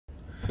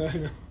I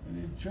know. I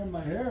need to trim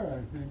my hair,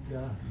 I think.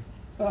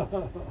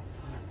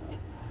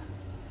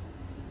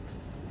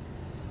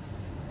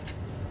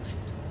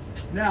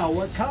 Now,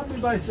 what caught me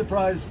by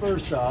surprise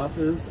first off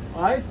is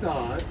I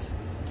thought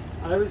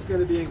I was going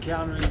to be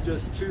encountering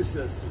just two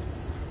systems,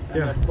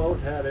 and that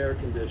both had air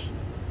conditioning.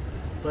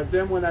 But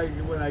then when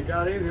I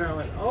got in here, I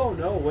went, oh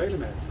no, wait a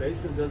minute, the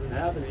basement doesn't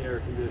have any air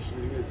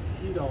conditioning, it's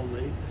heat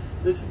only.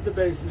 This is the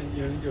basement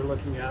unit you're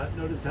looking at.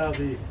 Notice how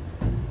the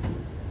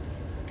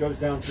goes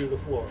down through the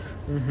floor.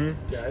 Mm-hmm.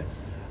 Okay.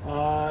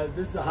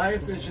 This is a high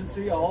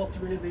efficiency. All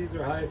three of these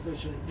are high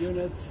efficient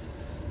units.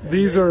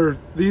 These are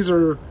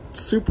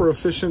super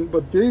efficient,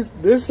 but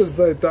this is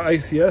the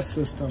ICS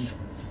system.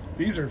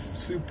 These are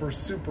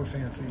super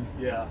fancy.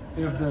 Yeah.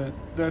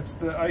 That's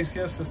the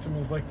ICS system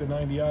is like the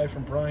 90i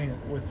from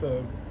Bryant with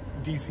a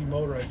DC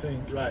motor, I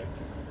think. Right.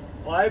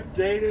 Well, I've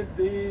dated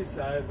these.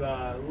 I've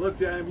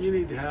looked at them. You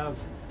need to have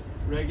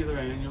regular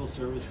annual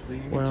service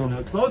cleaning. Well,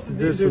 both of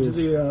these are to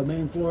the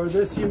main floor.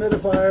 This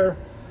humidifier,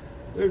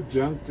 they're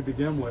junk to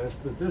begin with,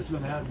 but this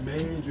one had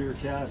major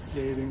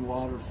cascading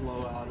water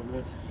flow out of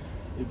it.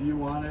 If you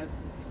want it,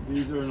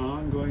 these are an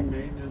ongoing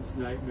maintenance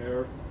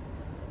nightmare.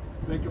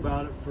 Think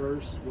about it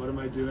first. What am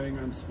I doing?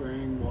 I'm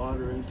spraying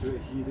water into a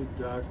heated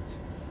duct.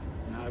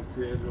 Now I've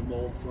created a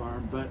mold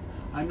farm, but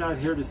I'm not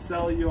here to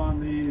sell you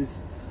on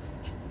these.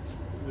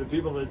 The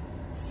people that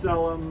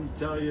sell them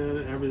tell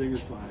you everything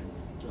is fine.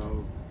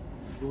 So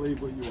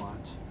believe what you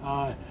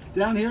want.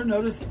 Down here,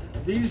 notice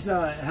these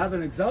have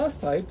an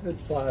exhaust pipe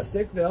that's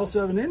plastic. They also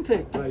have an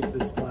intake pipe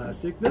that's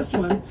plastic. This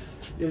one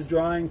is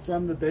drawing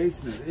from the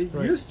basement. It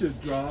used to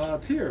draw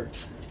up here.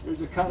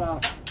 There's a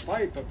cutoff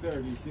pipe up there.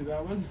 Do you see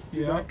that one?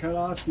 See that cut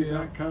off? See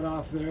that cut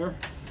off there?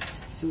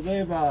 So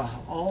they've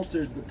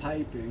altered the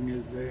piping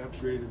as they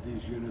upgraded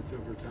these units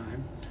over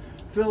time.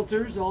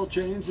 Filters all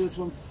change. This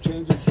one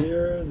changes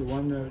here. The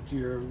one to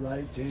your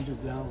right changes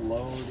down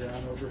low,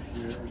 down over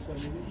here. So I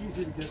mean,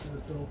 easy to get to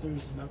the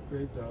filters and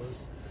upgrade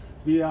those.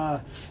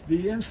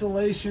 The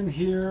insulation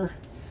here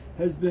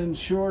has been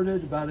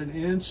shorted about an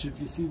inch.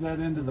 If you see that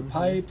into the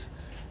pipe,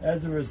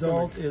 as a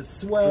result, it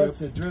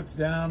sweats. It drips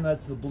down.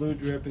 That's the blue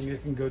dripping.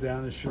 It can go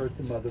down and short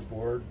the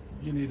motherboard.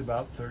 You need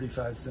about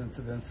 35 cents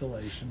of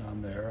insulation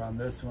on there, on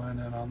this one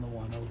and on the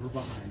one over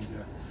behind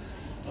you.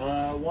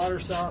 Water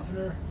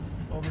softener.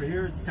 Over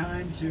here, it's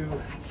time to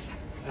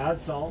add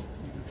salt.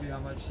 You can see how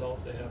much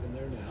salt they have in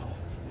there now.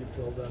 You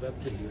fill that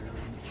up to here.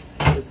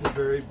 It's a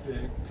very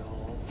big,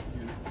 tall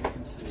unit, you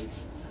can see.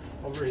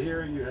 Over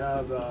here, you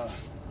have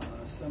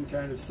some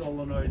kind of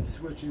solenoid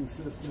switching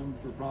system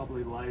for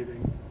probably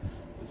lighting.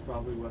 Is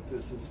probably what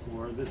this is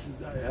for. This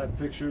is, I have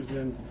pictures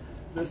in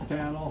this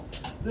panel.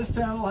 This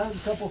panel has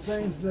a couple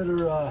things that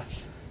are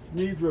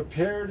need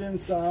repaired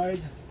inside.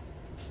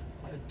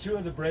 Two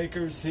of the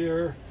breakers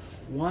here.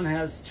 One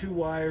has 2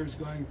 wires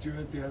going through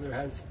it, the other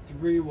has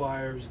 3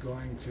 wires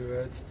going to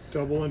it.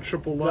 Double and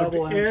triple lugged,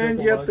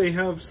 and yet they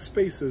have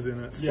spaces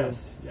in it still.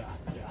 Yes, yeah.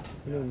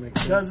 It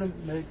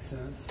doesn't make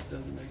sense.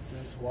 Doesn't make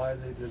sense why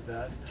they did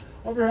that.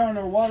 Over here on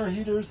our water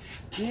heaters,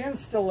 the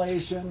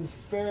installation,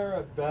 fair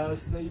at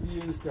best. They've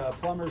used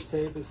plumber's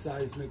tape as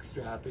seismic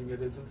strapping.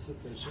 It isn't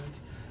sufficient.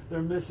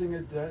 They're missing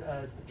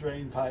a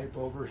drain pipe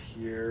over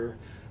here.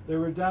 They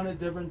were done at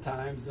different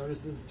times.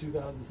 Notice this is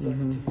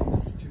 2017,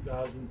 this is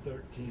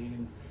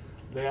 2013.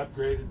 They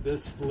upgraded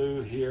this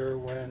flue here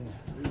when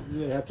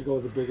they have to go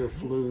with a bigger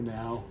flue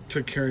now.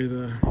 To carry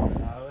the...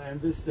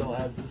 and this still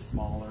has the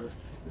smaller.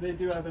 They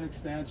do have an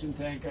expansion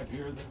tank up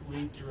here that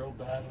leaked real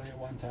badly at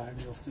one time.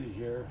 You'll see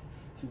here.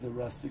 See the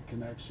rusted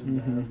connection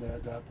there. They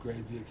had to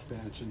upgrade the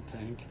expansion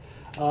tank.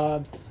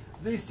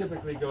 These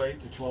typically go 8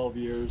 to 12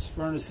 years.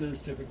 Furnaces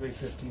typically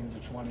 15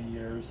 to 20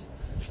 years.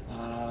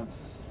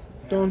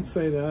 Don't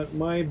say that.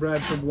 My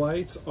Bradford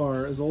Whites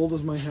are as old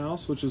as my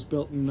house, which was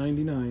built in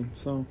 '99.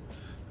 So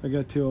I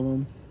got 2 of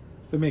them.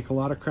 They make a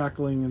lot of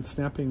crackling and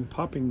snapping,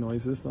 popping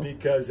noises, though.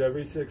 Because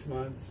every 6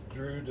 months,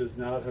 Drew does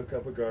not hook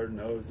up a garden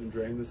hose and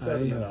drain the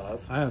sediment off.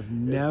 I have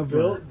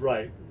never.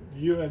 Right.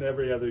 You and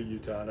every other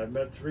Utah. And I've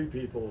met 3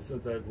 people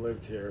since I've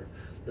lived here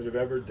that have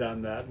ever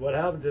done that. What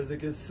happens is it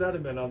gets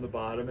sediment on the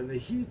bottom, and the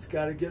heat's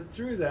got to get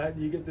through that,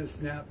 and you get this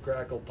snap,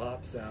 crackle,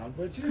 pop sound.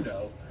 But you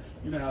know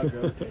how it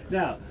goes.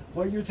 Now,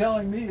 what you're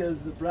telling me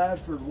is the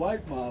Bradford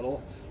White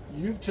model,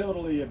 you've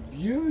totally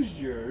abused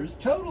yours,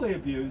 totally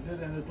abused it,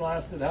 and it's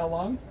lasted how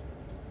long?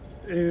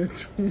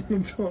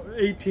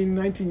 18,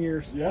 19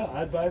 years. Yeah,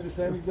 I'd buy the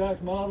same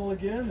exact model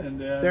again, and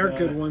they're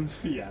good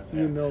ones. Yeah,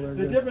 you know they're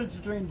the good. difference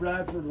between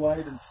Bradford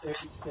White and State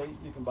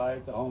you can buy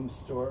at the home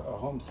store or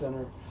home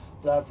center.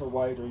 Bradford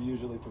White are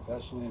usually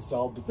professionally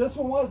installed, but this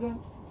one wasn't.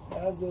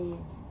 As a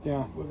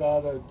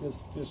without a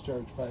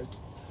discharge pipe.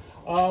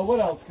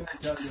 What else can I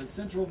tell you?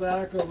 Central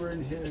vac over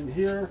in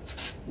here.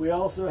 We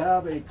also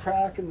have a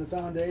crack in the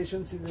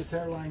foundation. See this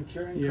hairline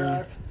curing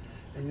crack?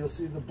 And you'll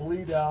see the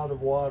bleed out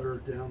of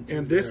water down through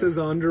And this is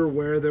under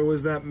where there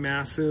was that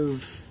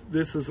massive,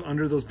 this is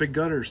under those big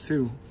gutters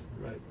too.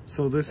 Right.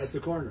 So this... At the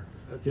corner.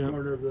 At the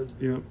corner of those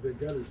big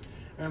gutters.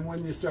 And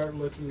when you start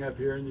looking up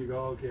here and you go,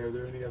 okay, are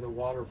there any other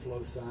water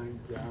flow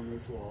signs down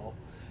this wall?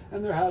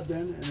 And there have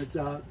been, and it's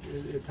out,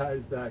 it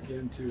ties back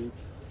into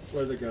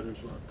where the gutters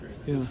were upgraded.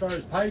 Yeah. As far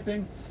as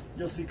piping,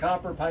 you'll see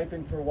copper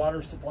piping for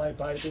water supply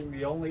piping.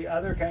 The only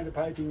other kind of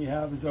piping you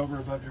have is over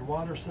above your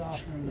water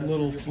softener. And that's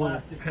Little your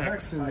plastic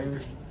PEX in there. piping.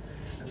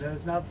 And then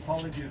it's not the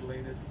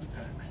polybutylene, it's the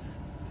PEX.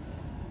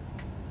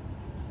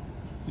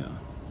 Yeah.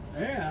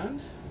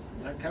 And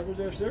that covers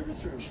our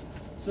service room.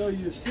 So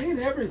you've seen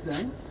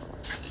everything.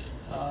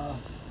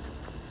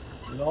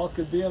 It all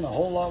could be in a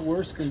whole lot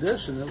worse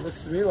condition. It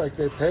looks to me like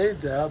they paid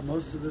to have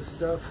most of this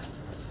stuff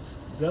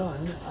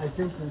done. I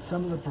think that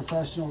some of the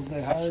professionals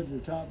they hired were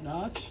top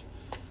notch,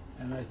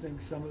 and I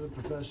think some of the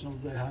professionals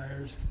they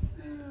hired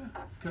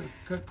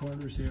cut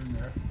corners here and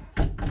there.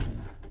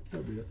 So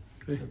be it.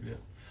 So be it.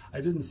 I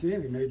didn't see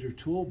any major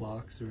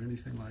toolbox or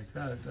anything like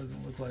that. It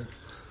doesn't look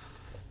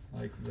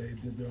like they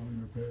did their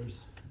own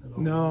repairs at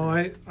all. No,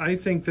 I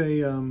think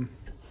they,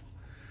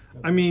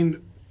 I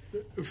mean,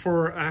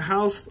 for a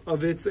house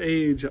of its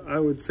age, I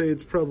would say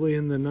it's probably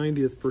in the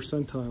 90th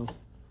percentile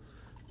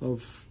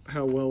of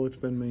how well it's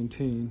been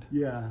maintained.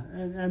 Yeah,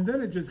 and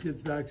then it just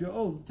gets back to,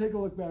 oh, take a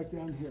look back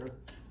down here.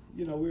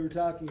 You know, we were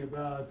talking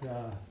about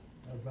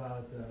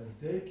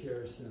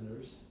daycare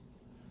centers.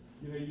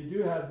 You know, you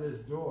do have this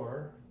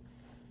door.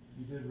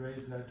 You did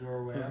raise that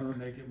doorway up and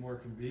make it more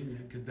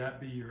convenient. Could that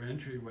be your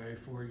entryway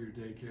for your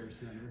daycare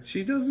center?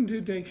 She doesn't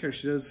do daycare.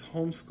 She does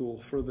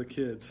homeschool for the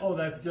kids. Oh,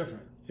 that's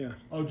different. Yeah.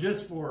 Oh,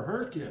 just for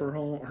her kids? For her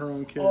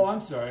own kids. Oh,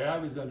 I'm sorry. I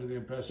was under the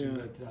impression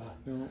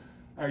that... No.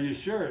 Are you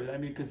sure? I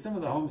mean, because some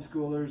of the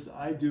homeschoolers,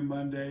 I do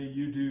Monday,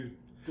 you do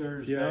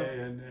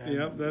Thursday, and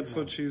yep, that's you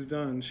know. what she's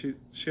done. She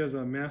has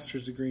a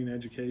master's degree in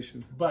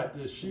education. But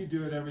does she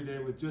do it every day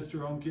with just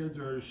her own kids,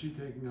 or is she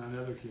taking on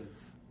other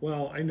kids?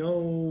 Well,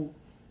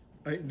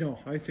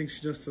 I think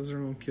she just does her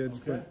own kids,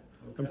 Okay. but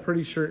I'm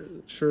pretty sure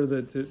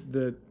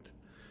that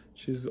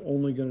she's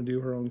only going to do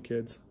her own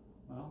kids.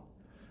 Well,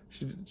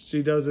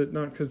 She does it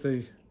not because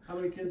they how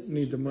many kids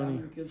need the money. How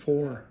many kids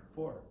 4.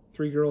 4.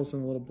 3 girls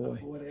and a little boy.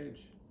 What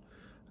age?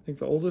 I think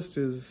the oldest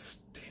is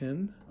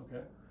 10,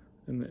 Okay.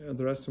 and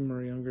the rest of them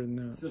are younger than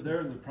that. So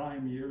they're in the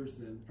prime years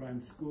then, prime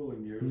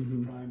schooling years,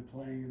 the prime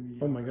playing in the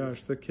yard. Oh my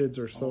gosh, the kids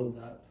are all so of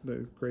that.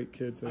 they're great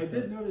kids. I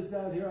did notice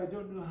out here, I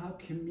don't know how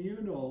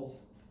communal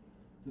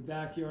the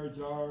backyards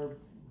are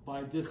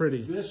by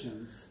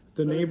dispositions.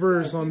 The but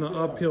neighbors I on think the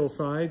they are. uphill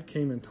side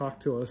came and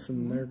talked to us,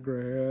 and they're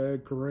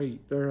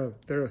great.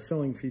 They're a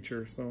selling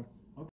feature. So